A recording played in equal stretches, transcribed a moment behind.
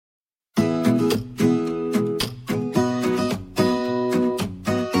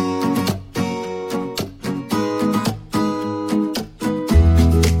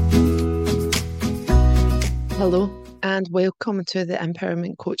Hello and welcome to the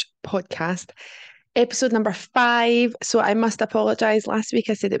Empowerment Coach podcast, episode number 5. So I must apologise. Last week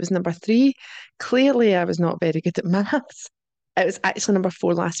I said it was number 3. Clearly, I was not very good at maths. It was actually number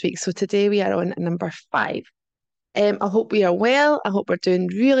 4 last week. So today we are on number 5. I hope we are well. I hope we're doing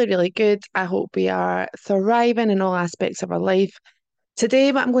really, really good. I hope we are thriving in all aspects of our life.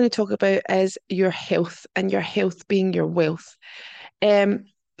 Today, what I'm going to talk about is your health and your health being your wealth.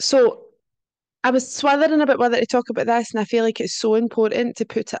 So I was swithering about whether to talk about this, and I feel like it's so important to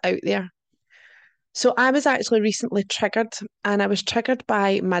put it out there. So I was actually recently triggered, and I was triggered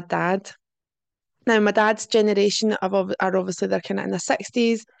by my dad. Now, my dad's generation are obviously they're kind of in their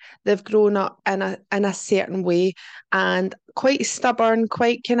 60s. They've grown up in a certain way and quite stubborn,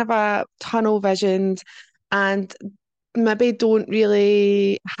 quite kind of a tunnel visioned, and maybe don't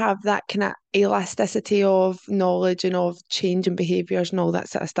really have that kind of elasticity of knowledge and of change in behaviours and all that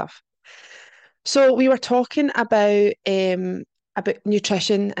sort of stuff. So we were talking about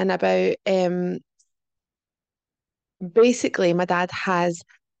nutrition and about basically my dad has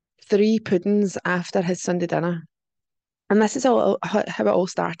 3 puddings after his Sunday dinner. And this is all how it all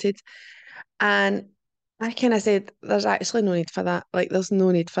started. And I kind of said, there's actually no need for that. Like, there's no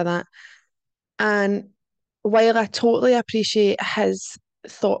need for that. And while I totally appreciate his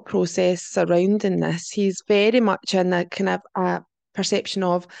thought process surrounding this, he's very much in the kind of perception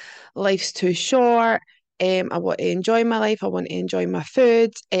of life's too short. I want to enjoy my life. I want to enjoy my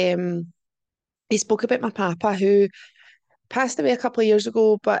food. He spoke about my papa who passed away a couple of years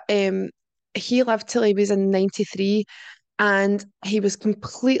ago, but he lived till he was in 93 and he was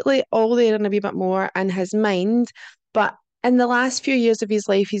completely all there and a wee bit more in his mind. But in the last few years of his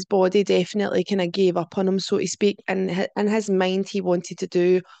life, his body definitely kind of gave up on him, so to speak. And in his mind, he wanted to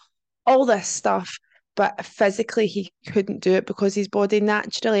do all this stuff, but physically he couldn't do it because his body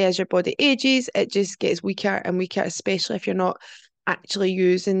naturally, as your body ages, it just gets weaker and weaker, especially if you're not actually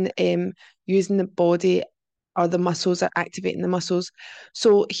using the body or the muscles or activating the muscles.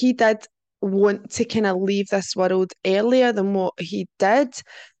 So he did want to kind of leave this world earlier than what he did.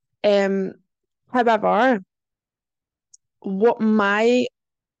 Um, However, what my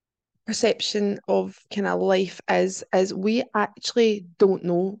perception of kind of life is we actually don't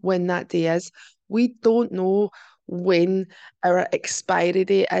know when that day is. We don't know when our expiry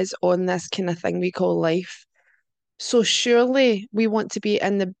date is on this kind of thing we call life. So surely we want to be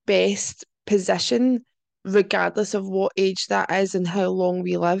in the best position, regardless of what age that is and how long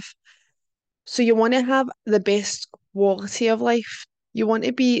we live. So you want to have the best quality of life. You want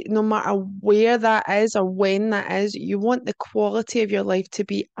to be, no matter where that is or when that is, you want the quality of your life to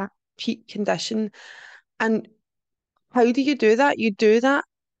be at peak condition. And how do you do that? You do that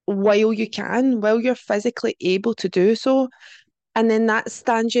while you can, while you're physically able to do so. And then that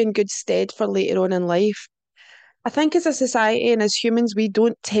stands you in good stead for later on in life. I think as a society and as humans, we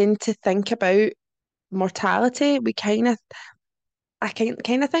don't tend to think about mortality. We kind of I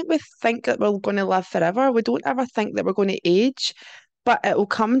kind of think we think that we're going to live forever. We don't ever think that we're going to age, but it will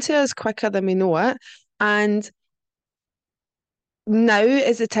come to us quicker than we know it. And now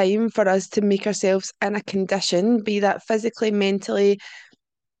is the time for us to make ourselves in a condition, be that physically, mentally,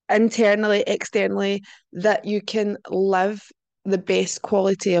 internally, externally, that you can live the best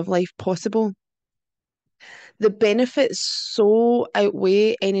quality of life possible. The benefits so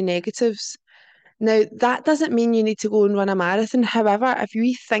outweigh any negatives. Now, that doesn't mean you need to go and run a marathon. However, if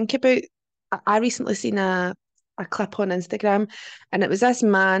you think about, I recently seen a clip on Instagram and it was this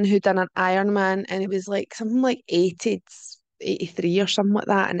man who done an Ironman and it was like something like 83 or something like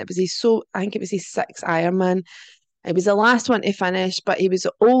that. And it was I think it was his sixth Ironman. It was the last one to finish, but he was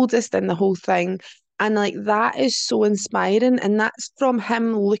the oldest in the whole thing. And like that is so inspiring. And that's from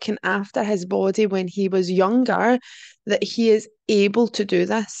him looking after his body when he was younger, that he is able to do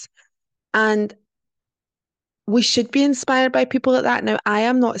this. And we should be inspired by people like that. Now, I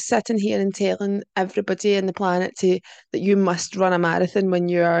am not sitting here and telling everybody on the planet that you must run a marathon when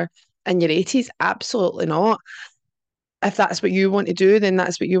you're in your 80s. Absolutely not. If that's what you want to do, then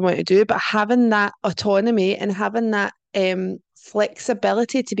that's what you want to do. But having that autonomy and having that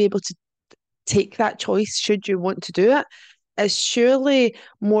flexibility to be able to take that choice should you want to do it is surely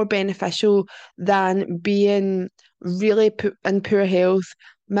more beneficial than being really in poor health,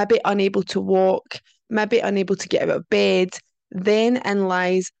 maybe unable to walk, maybe unable to get out of bed. Then in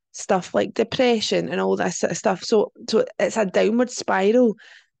lies stuff like depression and all that sort of stuff. So it's a downward spiral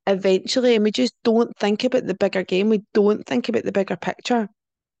eventually, and we just don't think about the bigger game. We don't think about the bigger picture.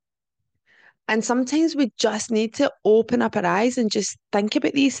 And sometimes we just need to open up our eyes and just think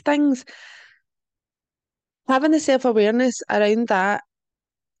about these things. Having the self awareness around that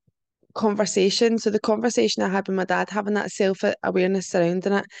conversation. So the conversation I had with my dad, having that self-awareness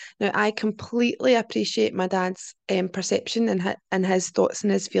surrounding it. Now, I completely appreciate my dad's perception and his thoughts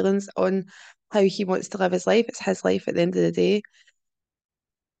and his feelings on how he wants to live his life. It's his life at the end of the day.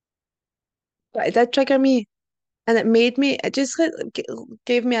 But it did trigger me, and it just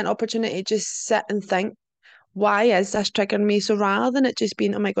gave me an opportunity to just sit and think, why is this triggering me? So rather than it just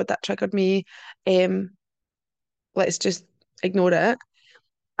being, oh my God, that triggered me, um, let's just ignore it.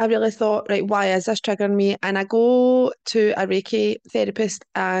 I really thought, right, why is this triggering me? And I go to a Reiki therapist,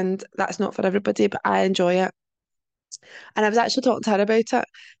 and that's not for everybody, but I enjoy it. And I was actually talking to her about it,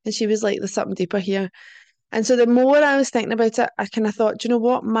 and she was like, there's something deeper here. And so the more I was thinking about it, I kind of thought, do you know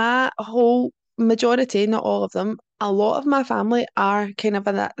what? My whole majority, not all of them, a lot of my family are kind of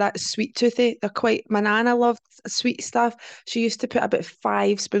in that sweet toothy. They're quite, my nana loved sweet stuff. She used to put about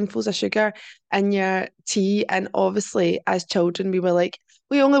 5 spoonfuls of sugar in your tea. And obviously, as children, we were like,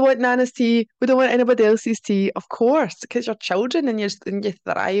 we only want nana's tea. We don't want anybody else's tea. Of course, because you're children and you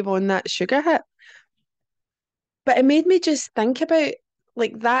thrive on that sugar hit. But it made me just think about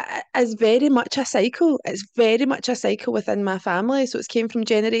like that is very much a cycle. It's very much a cycle within my family. So it's came from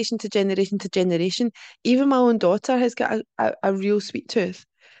generation to generation to generation. Even my own daughter has got a real sweet tooth.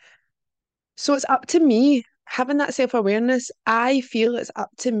 So it's up to me having that self-awareness. I feel it's up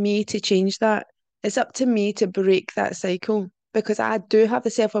to me to change that. It's up to me to break that cycle because I do have the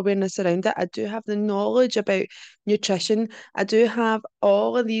self-awareness around it. I do have the knowledge about nutrition. I do have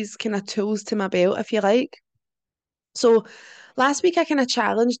all of these kind of tools to my belt, if you like. So last week I kind of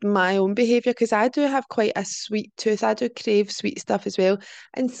challenged my own behaviour because I do have quite a sweet tooth. I do crave sweet stuff as well.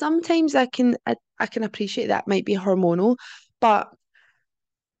 And sometimes I can appreciate that might be hormonal. But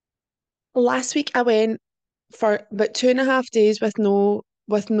last week I went for about 2.5 days with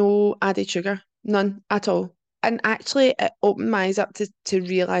no added sugar. None at all. And actually it opened my eyes up to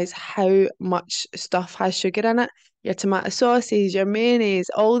realise how much stuff has sugar in it. Your tomato sauces, your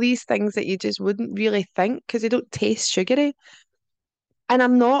mayonnaise, all these things that you just wouldn't really think because they don't taste sugary. And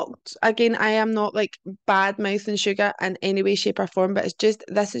I'm not, again, I am not like bad mouthing sugar in any way, shape, or form, but it's just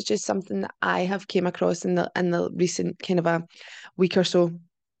this is just something that I have came across in the recent kind of a week or so.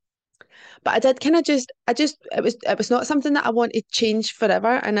 But I did kind of just it was not something that I wanted to change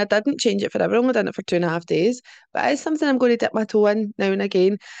forever, and I didn't change it forever. I only did it for 2.5 days, but it's something I'm going to dip my toe in now and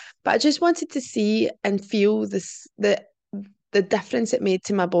again. But I just wanted to see and feel the difference it made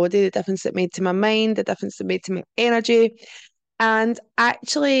to my body, the difference it made to my mind, the difference it made to my energy. And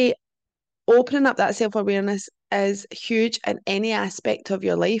actually opening up that self-awareness is huge in any aspect of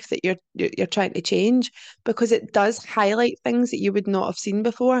your life that you're trying to change because it does highlight things that you would not have seen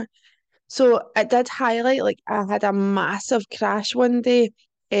before. So it did highlight like I had a massive crash one day.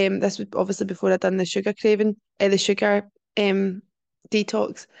 This was obviously before I'd done the sugar craving, the sugar um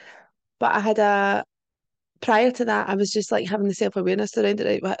detox. But I had a prior to that, I was just like having the self-awareness around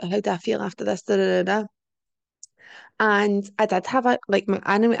it. Like, how do I feel after this? Da, da, da, da. And I did have a like my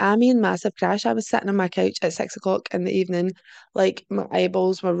I mean massive crash. I was sitting on my couch at 6 o'clock in the evening, like my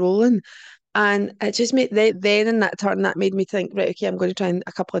eyeballs were rolling. And it just made then in that turn that made me think, right, okay, I'm going to try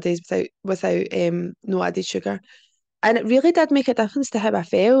a couple of days without no added sugar. And it really did make a difference to how I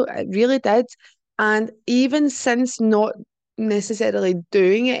felt. It really did. And even since not necessarily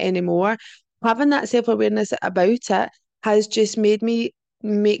doing it anymore, having that self-awareness about it has just made me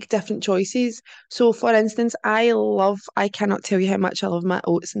make different choices. So for instance, I cannot tell you how much I love my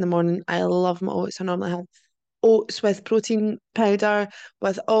oats in the morning. I love my oats. I normally have oats with protein powder,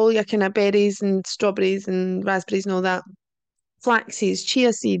 with all your kind of berries and strawberries and raspberries and all that, flax seeds,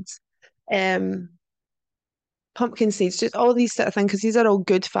 chia seeds, um, pumpkin seeds, just all these sort of things, because these are all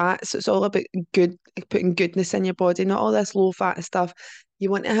good fats. So it's all about good, putting goodness in your body, not all this low fat stuff. You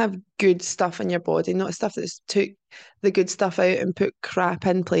want to have good stuff in your body, not stuff that's took the good stuff out and put crap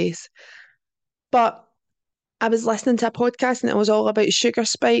in place. But I was listening to a podcast and it was all about sugar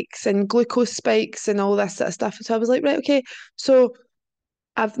spikes and glucose spikes and all this sort of stuff. So I was like, right, okay. So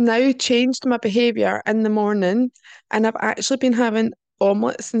I've now changed my behaviour in the morning and I've actually been having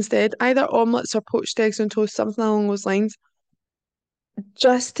omelets instead, either omelets or poached eggs on toast, something along those lines,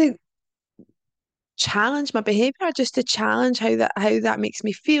 just to challenge my behaviour, just to challenge how that makes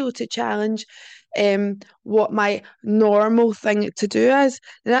me feel, to challenge what my normal thing to do is.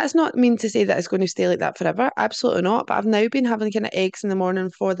 Now, that's not mean to say that it's going to stay like that forever. Absolutely not. But I've now been having kind of eggs in the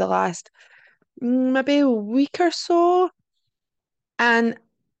morning for the last maybe a week or so. And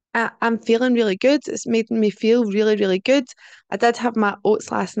I'm feeling really good. It's made me feel really, really good. I did have my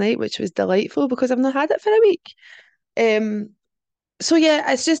oats last night, which was delightful because I've not had it for a week. Um, so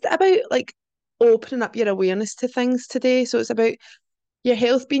yeah, it's just about like opening up your awareness to things today. So it's about your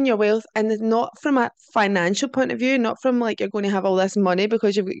health being your wealth, and it's not from a financial point of view, not from like you're going to have all this money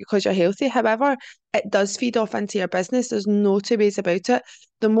because you're healthy. However, it does feed off into your business. There's no two ways about it.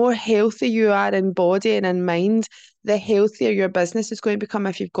 The more healthy you are in body and in mind, the healthier your business is going to become.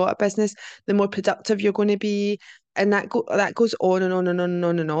 If you've got a business, the more productive you're going to be. And that goes on and on and on and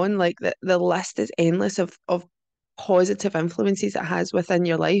on and on. Like the list is endless of positive influences it has within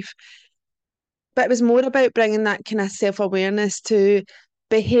your life. But it was more about bringing that kind of self-awareness to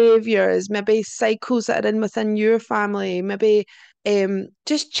behaviors, maybe cycles that are in within your family, maybe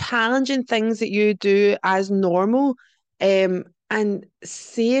just challenging things that you do as normal, and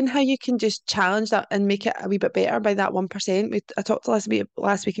seeing how you can just challenge that and make it a wee bit better by that 1%. I talked last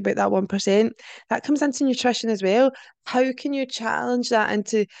week about that 1%. That comes into nutrition as well. How can you challenge that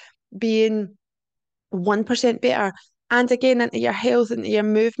into being 1% better? And again, into your health, into your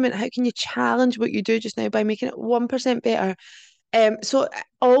movement, how can you challenge what you do just now by making it 1% better? So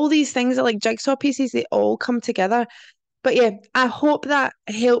all these things are like jigsaw pieces, they all come together. But yeah, I hope that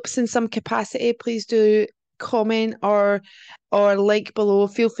helps in some capacity. Please do comment or like below.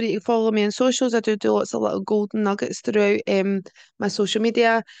 Feel free to follow me on socials. I do lots of little golden nuggets throughout my social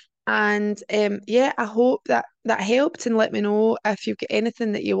media. And yeah, I hope that that helped. And let me know if you've got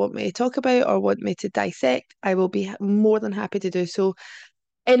anything that you want me to talk about or want me to dissect. I will be more than happy to do so.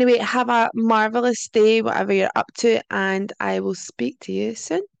 Anyway, have a marvelous day, whatever you're up to, and I will speak to you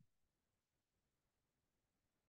soon.